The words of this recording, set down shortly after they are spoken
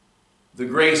The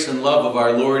grace and love of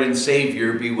our Lord and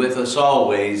Savior be with us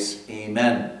always.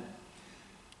 Amen.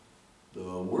 The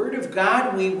Word of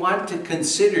God we want to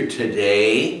consider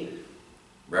today,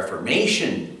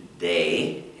 Reformation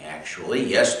Day, actually.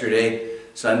 Yesterday,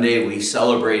 Sunday, we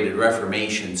celebrated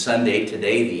Reformation Sunday.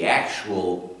 Today, the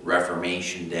actual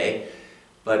Reformation Day.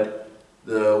 But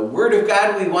the Word of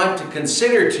God we want to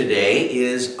consider today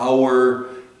is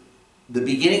the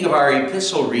beginning of our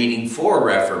epistle reading for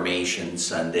Reformation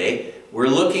Sunday. We're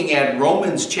looking at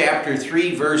Romans chapter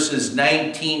 3, verses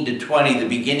 19 to 20, the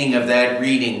beginning of that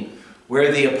reading,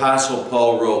 where the Apostle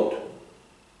Paul wrote,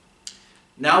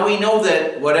 "Now we know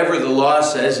that whatever the law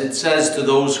says, it says to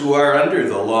those who are under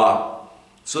the law,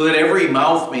 so that every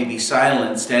mouth may be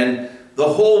silenced and the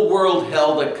whole world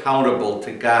held accountable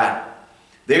to God.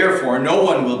 Therefore, no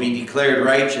one will be declared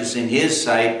righteous in his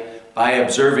sight by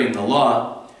observing the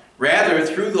law. Rather,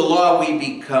 through the law we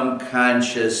become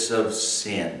conscious of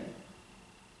sin."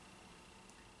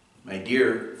 My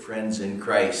dear friends in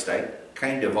Christ, I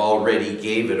kind of already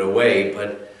gave it away,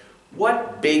 but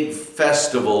what big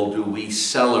festival do we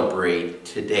celebrate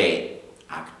today,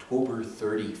 October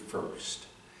 31st?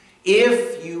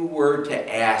 If you were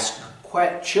to ask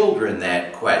children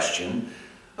that question,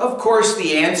 of course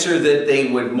the answer that they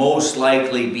would most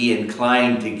likely be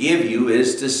inclined to give you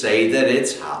is to say that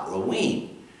it's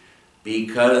Halloween,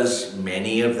 because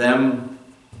many of them,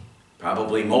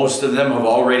 probably most of them, have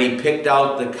already picked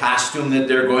out the costume that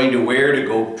they're going to wear to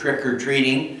go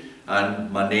trick-or-treating on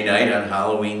Monday night, on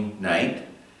Halloween night.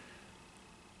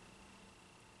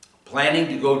 Planning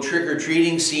to go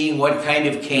trick-or-treating, seeing what kind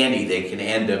of candy they can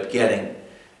end up getting.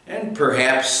 And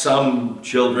perhaps some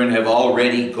children have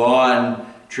already gone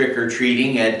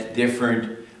trick-or-treating at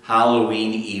different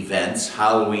Halloween events,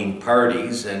 Halloween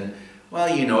parties, and well,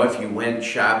 you know, if you went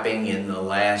shopping in the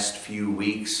last few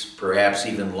weeks, perhaps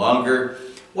even longer,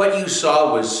 what you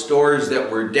saw was stores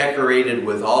that were decorated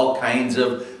with all kinds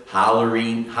of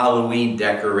Halloween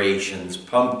decorations,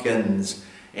 pumpkins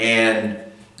and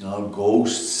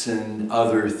ghosts and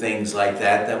other things like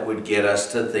that would get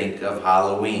us to think of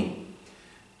Halloween.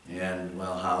 And,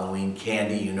 well, Halloween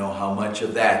candy, you know how much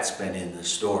of that's been in the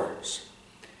stores.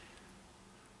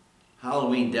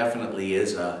 Halloween definitely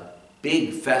is a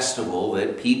big festival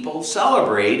that people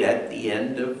celebrate at the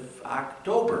end of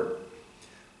October.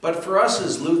 But for us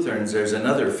as Lutherans, there's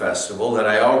another festival that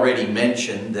I already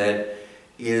mentioned that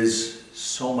is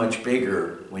so much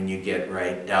bigger when you get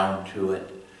right down to it.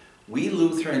 We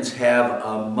Lutherans have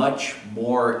a much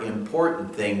more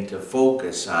important thing to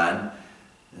focus on,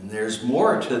 and there's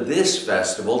more to this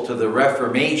festival, to the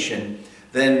Reformation,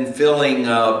 than filling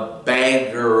a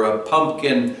bag or a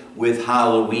pumpkin with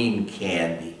Halloween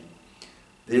candy.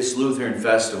 This Lutheran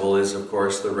festival is, of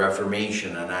course, the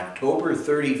Reformation on October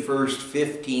 31st,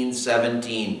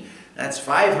 1517. That's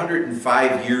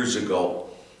 505 years ago.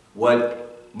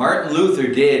 What Martin Luther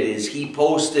did is he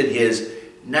posted his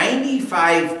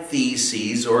 95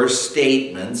 theses or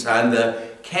statements on the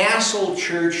castle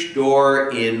church door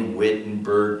in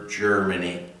Wittenberg,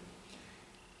 Germany.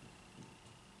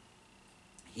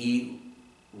 He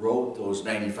wrote those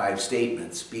 95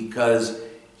 statements because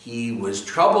he was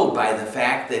troubled by the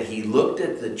fact that he looked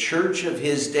at the church of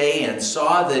his day and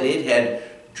saw that it had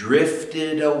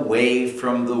drifted away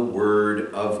from the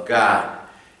Word of God.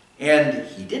 And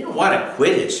he didn't want to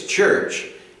quit his church.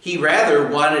 He rather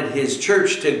wanted his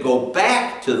church to go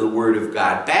back to the Word of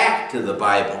God, back to the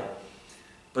Bible.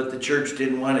 But the church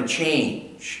didn't want to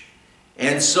change.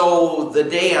 And so the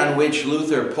day on which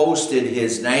Luther posted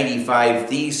his 95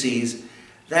 Theses,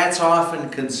 that's often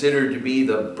considered to be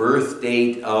the birth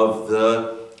date of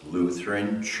the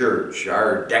Lutheran Church.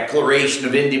 Our Declaration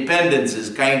of Independence is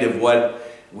kind of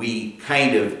what we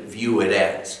kind of view it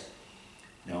as.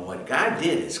 Now, what God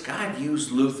did is God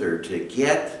used Luther to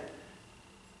get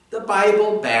the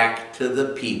Bible back to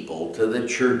the people, to the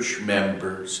church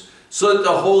members, so that the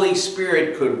Holy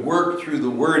Spirit could work through the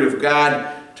Word of God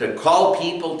to call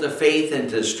people to faith and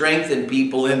to strengthen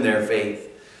people in their faith.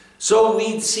 So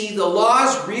we'd see the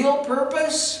law's real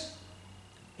purpose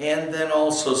and then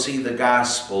also see the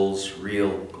gospel's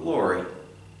real glory.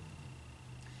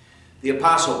 The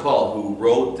Apostle Paul, who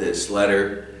wrote this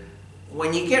letter,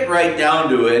 when you get right down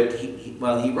to it, he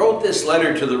wrote this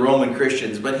letter to the Roman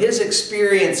Christians, but his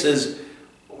experiences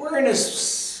were in a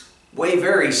way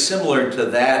very similar to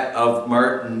that of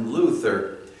Martin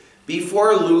Luther.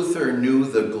 Before Luther knew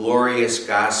the glorious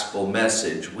gospel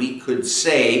message, we could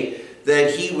say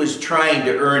that he was trying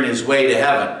to earn his way to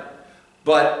heaven.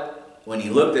 But when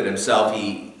he looked at himself,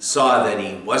 he saw that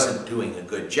he wasn't doing a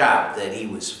good job, that he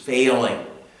was failing.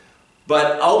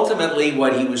 But ultimately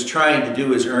what he was trying to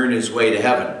do is earn his way to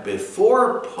heaven.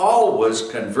 Before Paul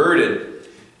was converted,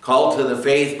 called to the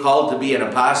faith, called to be an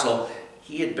apostle,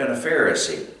 he had been a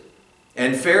Pharisee.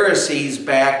 And Pharisees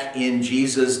back in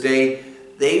Jesus' day,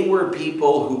 they were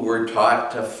people who were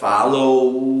taught to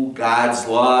follow God's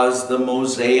laws, the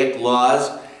Mosaic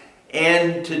laws,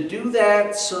 and to do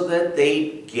that so that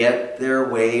they get their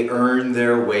way, earn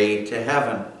their way to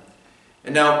heaven.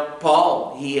 And now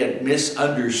Paul, he had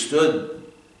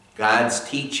misunderstood God's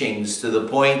teachings to the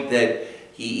point that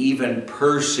he even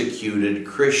persecuted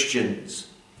Christians.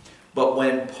 But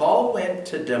when Paul went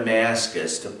to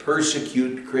Damascus to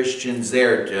persecute Christians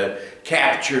there, to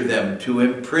capture them, to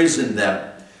imprison them,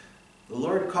 the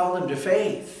Lord called him to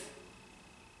faith.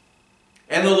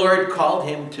 And the Lord called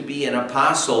him to be an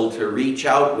apostle, to reach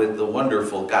out with the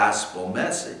wonderful gospel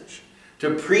message,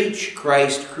 to preach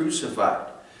Christ crucified.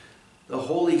 The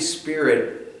Holy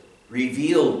Spirit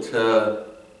revealed to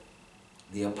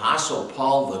the apostle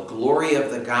Paul the glory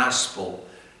of the gospel,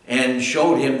 and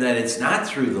showed him that it's not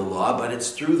through the law, but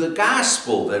it's through the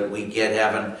gospel that we get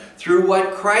heaven, through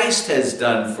what Christ has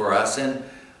done for us. And,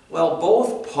 well,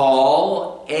 both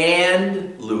Paul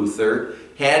and Luther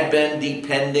had been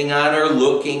depending on or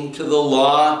looking to the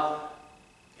law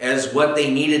as what they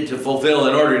needed to fulfill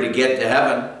in order to get to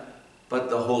heaven. But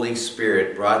the Holy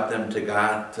Spirit brought them to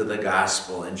God, to the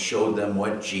gospel, and showed them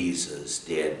what Jesus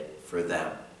did for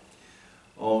them.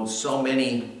 Oh, so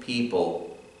many people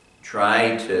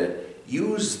try to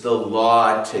use the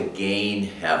law to gain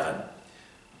heaven.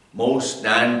 Most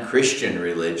non-Christian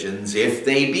religions, if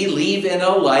they believe in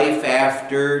a life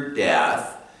after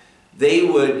death, they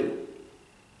would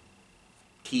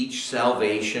teach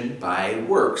salvation by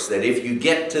works. That if you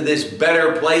get to this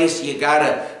better place, you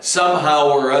gotta somehow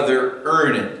or other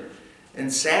earn it.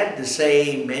 And sad to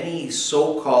say, many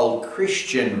so-called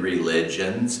Christian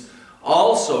religions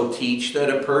also teach that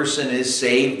a person is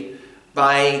saved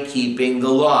by keeping the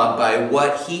law, by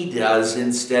what he does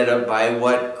instead of by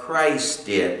what Christ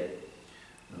did.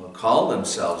 They'll call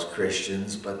themselves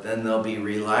Christians, but then they'll be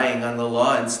relying on the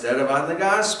law instead of on the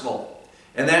gospel.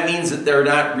 And that means that they're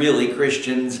not really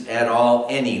Christians at all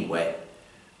anyway.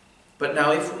 But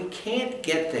now if we can't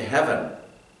get to heaven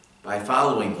by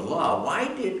following the law, why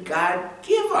did God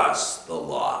give us the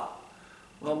law?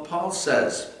 Well, Paul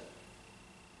says,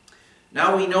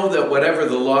 now we know that whatever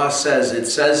the law says, it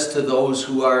says to those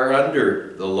who are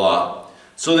under the law,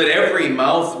 so that every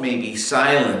mouth may be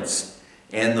silenced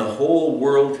and the whole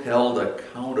world held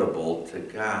accountable to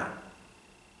God.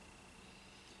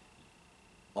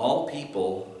 All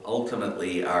people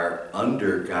ultimately are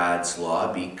under God's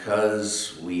law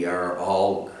because we are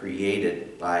all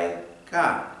created by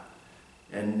God.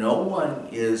 And no one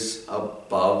is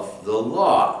above the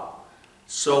law.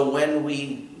 So when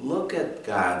we look at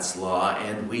God's law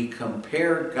and we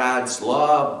compare God's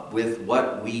law with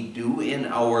what we do in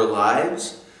our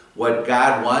lives, what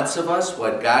God wants of us,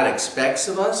 what God expects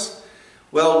of us,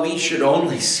 well, we should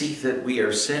only see that we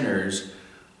are sinners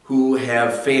who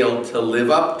have failed to live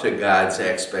up to God's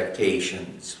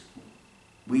expectations.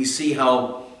 We see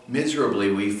how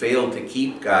miserably we fail to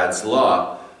keep God's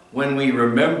law when we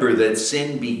remember that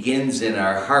sin begins in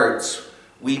our hearts.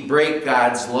 We break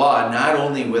God's law not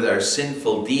only with our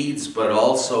sinful deeds, but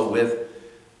also with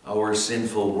our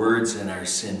sinful words and our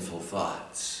sinful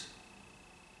thoughts.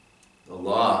 The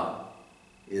law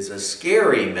is a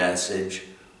scary message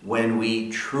when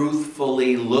we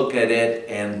truthfully look at it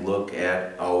and look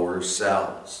at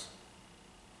ourselves.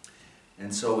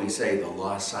 And so we say the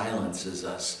law silences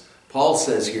us. Paul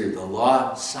says here, the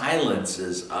law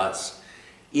silences us.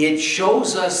 It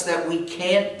shows us that we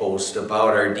can't boast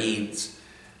about our deeds.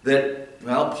 That,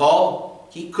 well, Paul,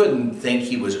 he couldn't think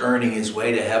he was earning his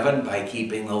way to heaven by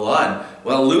keeping the law. And,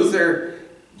 well, Luther,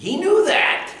 he knew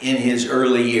that in his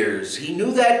early years. He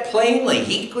knew that plainly.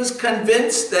 He was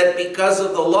convinced that because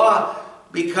of the law,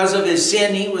 because of his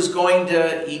sin, he was going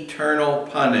to eternal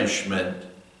punishment.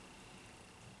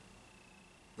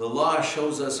 The law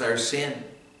shows us our sin.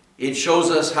 It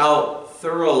shows us how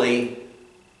thoroughly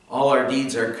all our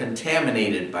deeds are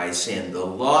contaminated by sin. The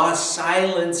law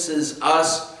silences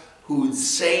us who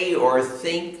say or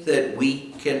think that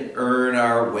we can earn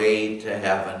our way to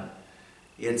heaven.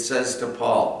 It says to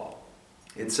Paul,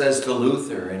 it says to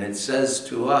Luther, and it says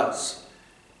to us,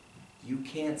 you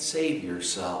can't save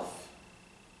yourself.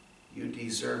 You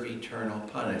deserve eternal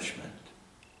punishment.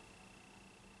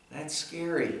 That's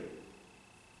scary.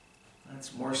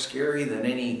 That's more scary than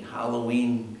any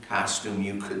Halloween costume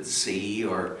you could see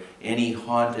or any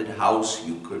haunted house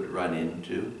you could run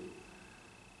into.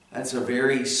 That's a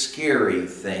very scary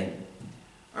thing.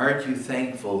 Aren't you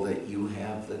thankful that you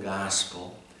have the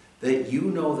gospel? That you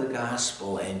know the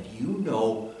gospel and you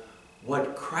know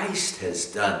what Christ has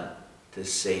done to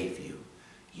save you.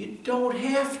 You don't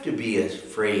have to be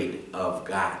afraid of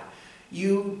God.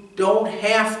 You don't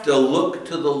have to look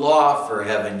to the law for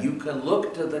heaven. You can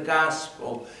look to the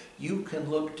gospel. You can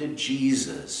look to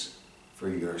Jesus for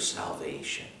your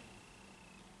salvation.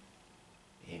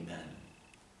 Amen.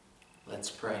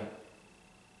 Let's pray.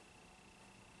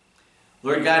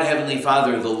 Lord God, Heavenly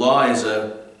Father, the law is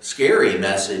a scary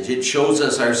message. It shows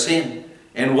us our sin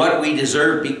and what we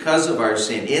deserve because of our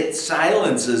sin. It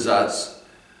silences us.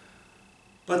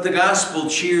 But the gospel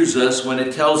cheers us when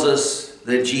it tells us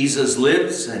that Jesus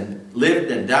lived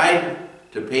and died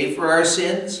to pay for our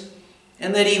sins,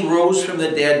 and that he rose from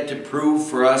the dead to prove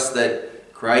for us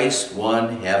that Christ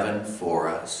won heaven for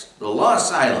us. The law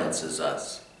silences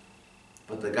us,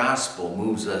 but the gospel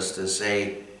moves us to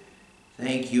say,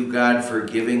 thank you, God, for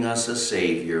giving us a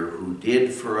Savior who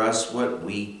did for us what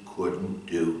we couldn't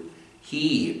do.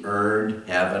 He earned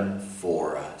heaven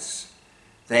for us.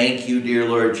 Thank you, dear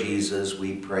Lord Jesus.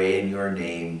 We pray in your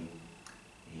name.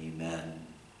 Amen.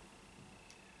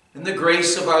 And the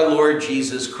grace of our Lord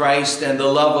Jesus Christ and the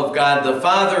love of God the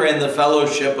Father and the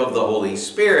fellowship of the Holy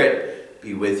Spirit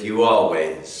be with you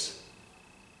always.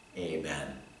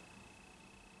 Amen.